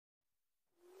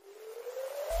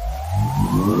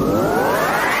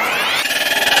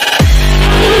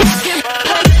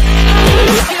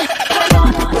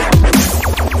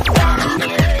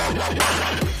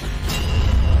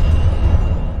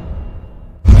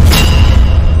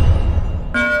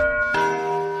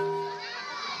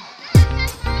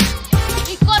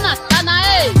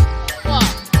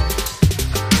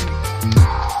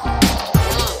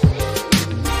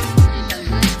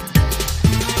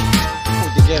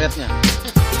Geretnya.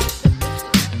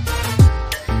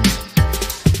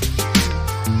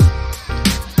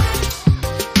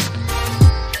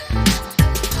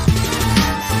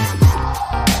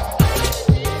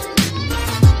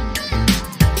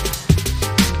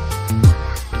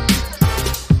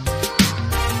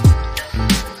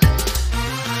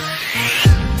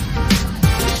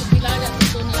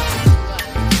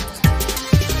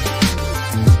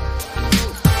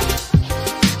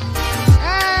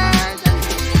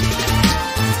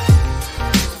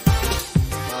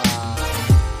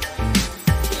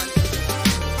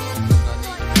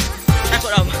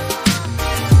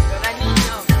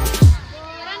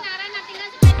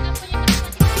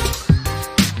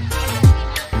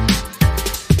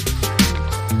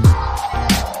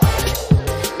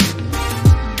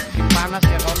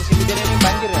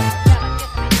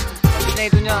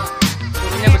 Itunya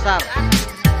turunnya besar.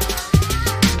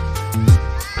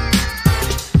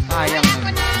 Sayang.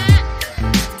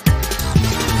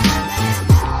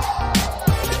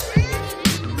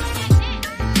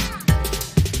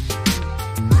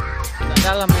 Nggak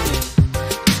dalam ini.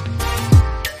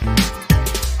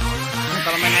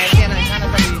 Kalau main airnya enak sana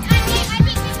tadi.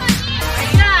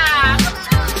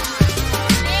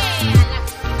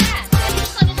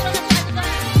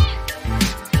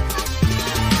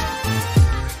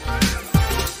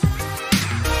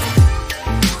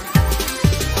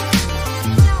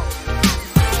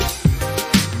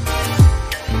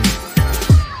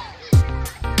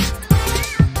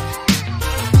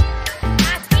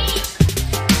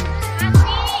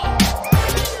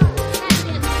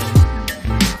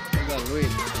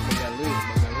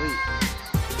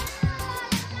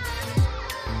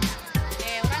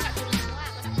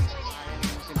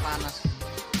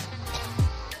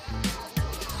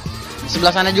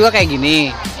 Sebelah sana juga kayak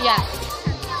gini. Iya.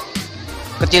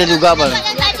 Kecil juga paling.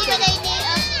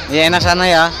 Iya enak sana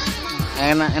ya.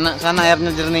 Enak sana airnya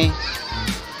jernih.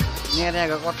 Ini airnya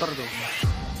agak kotor tuh.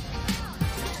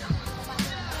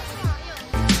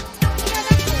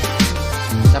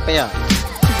 Capek ya?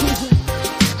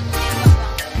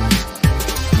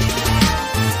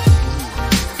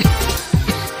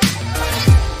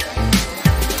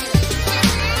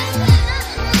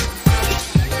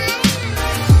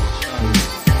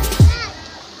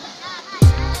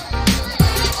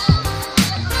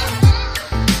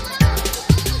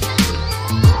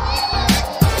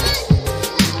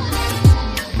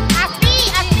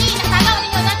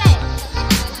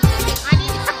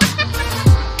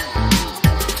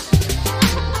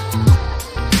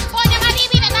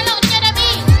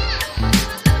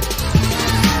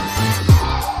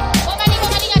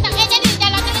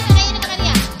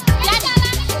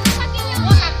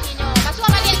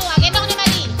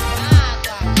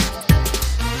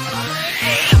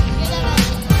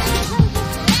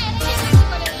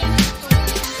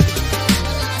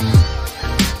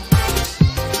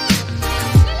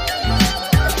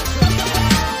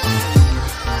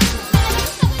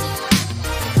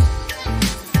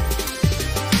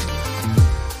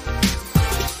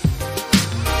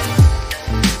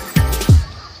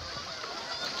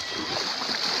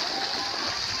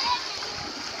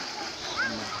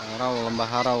 Lembah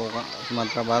Harau,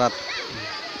 Sumatera Barat.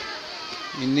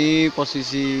 Ini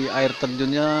posisi air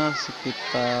terjunnya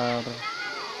sekitar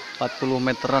 40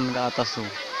 meteran ke atas tuh.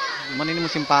 Cuman ini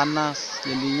musim panas,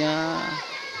 jadinya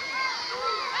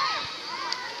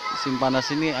musim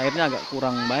panas ini airnya agak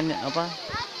kurang banyak,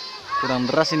 kurang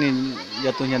deras ini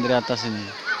jatuhnya dari atas ini.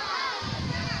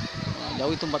 Nah,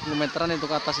 jauh itu 40 meteran itu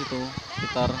ke atas itu,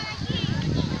 sekitar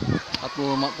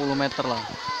 40-50 meter lah.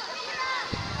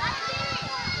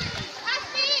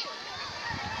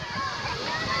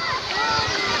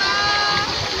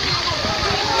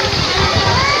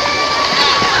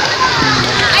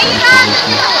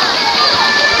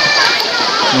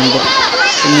 Untuk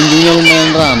pengunjungnya lumayan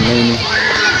ramai ini.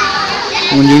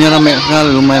 Pengunjungnya ramai sekali,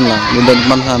 lumayan lah. Di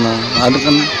depan sana.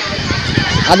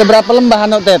 Ada berapa lembah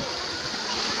anak Ted?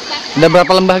 Ada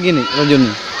berapa lembah gini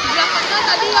terjunnya?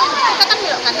 Tadi yang kita kan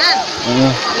belok kanan.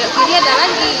 Belok kiri ada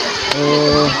lagi.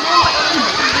 Oh.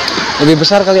 Lebih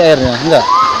besar kali airnya, enggak?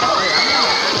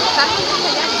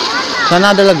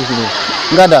 Sana ada lagi sini.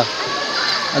 Enggak ada.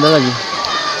 Ada lagi.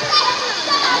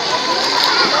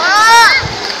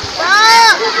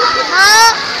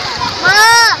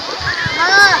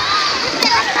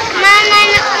 Mana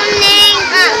anak kuning?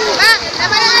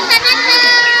 Sama yang sana.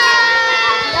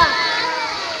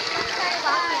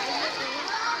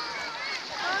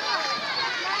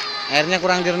 Airnya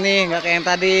kurang jernih, nggak kayak yang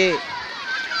tadi.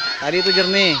 Tadi itu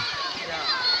jernih.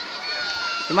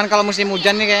 Cuman kalau musim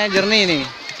hujan nih kayaknya jernih nih.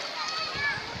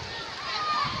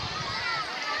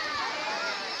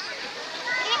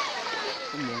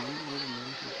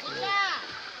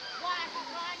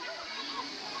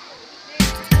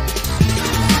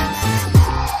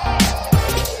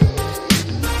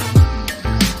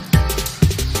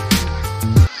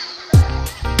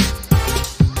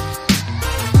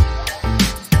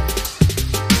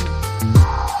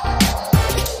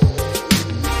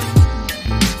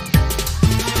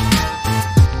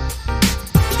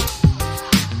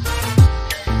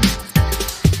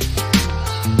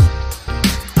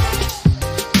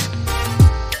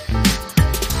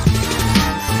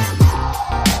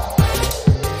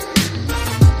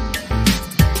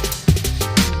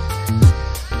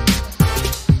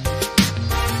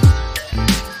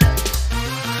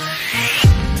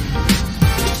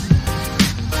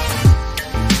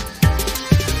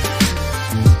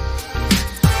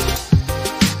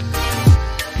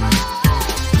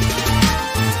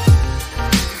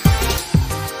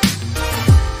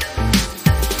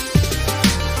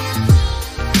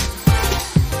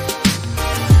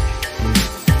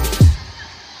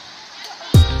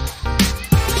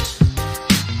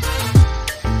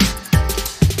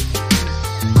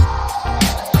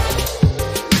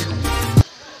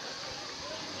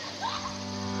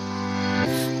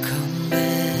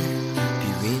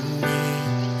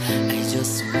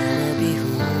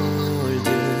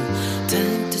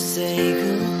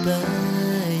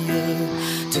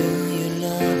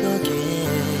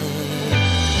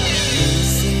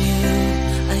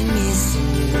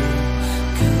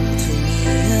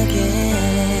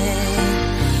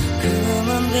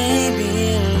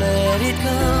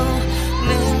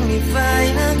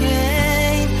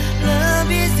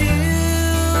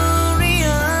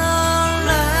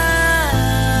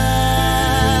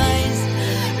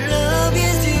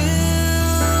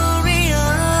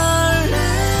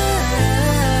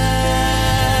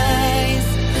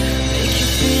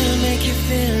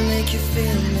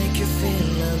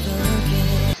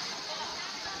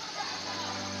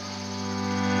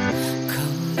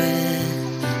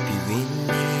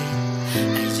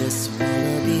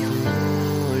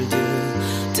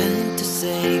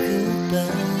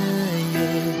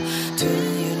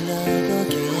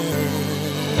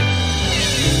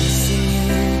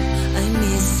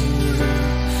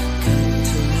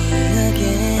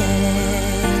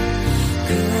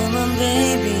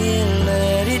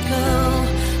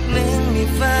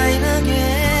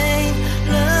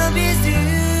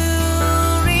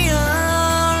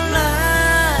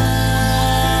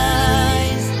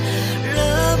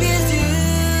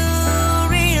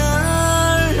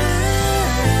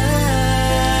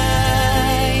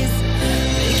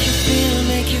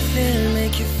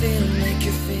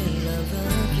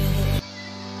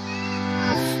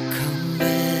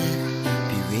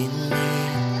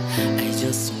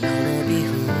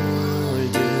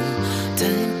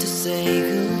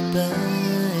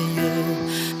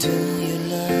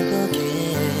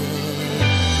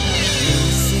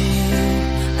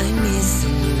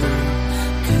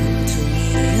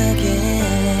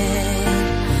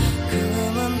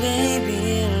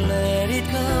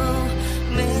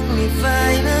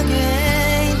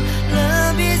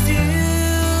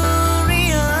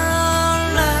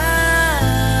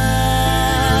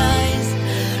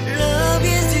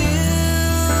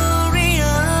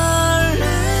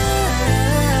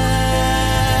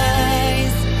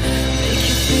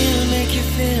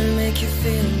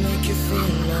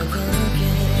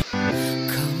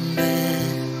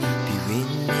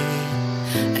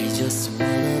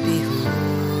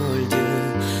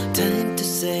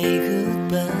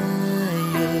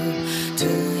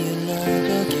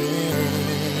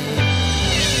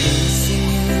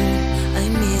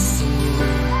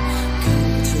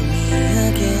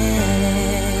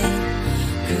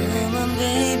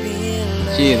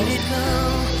 Kecil.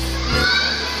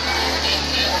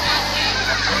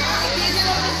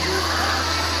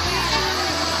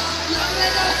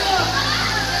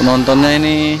 Penontonnya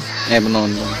ini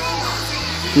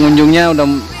pengunjungnya udah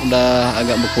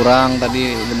agak berkurang,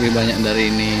 tadi lebih banyak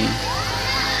dari ini.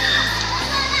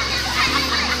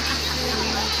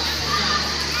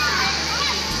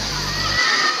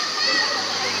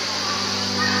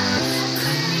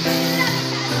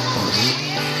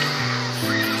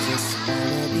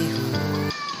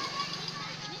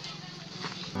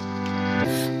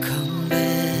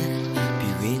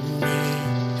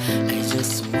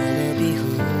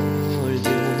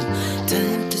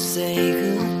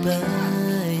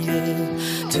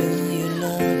 do you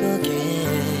love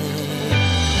again?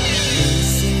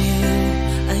 Missing you,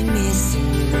 I'm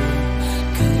missing you.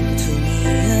 Come to me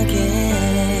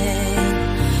again.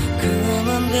 Come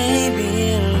on, baby,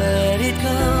 let it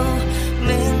go.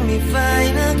 Make me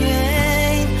fine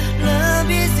again. Love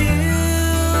is you.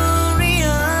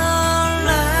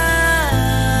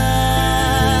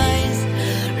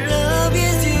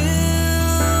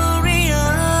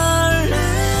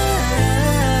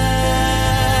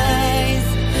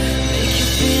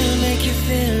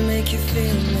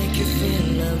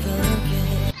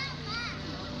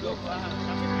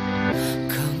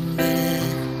 Come back,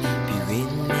 be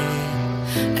with me.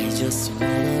 I just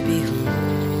wanna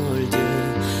behold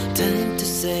you. Time to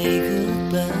say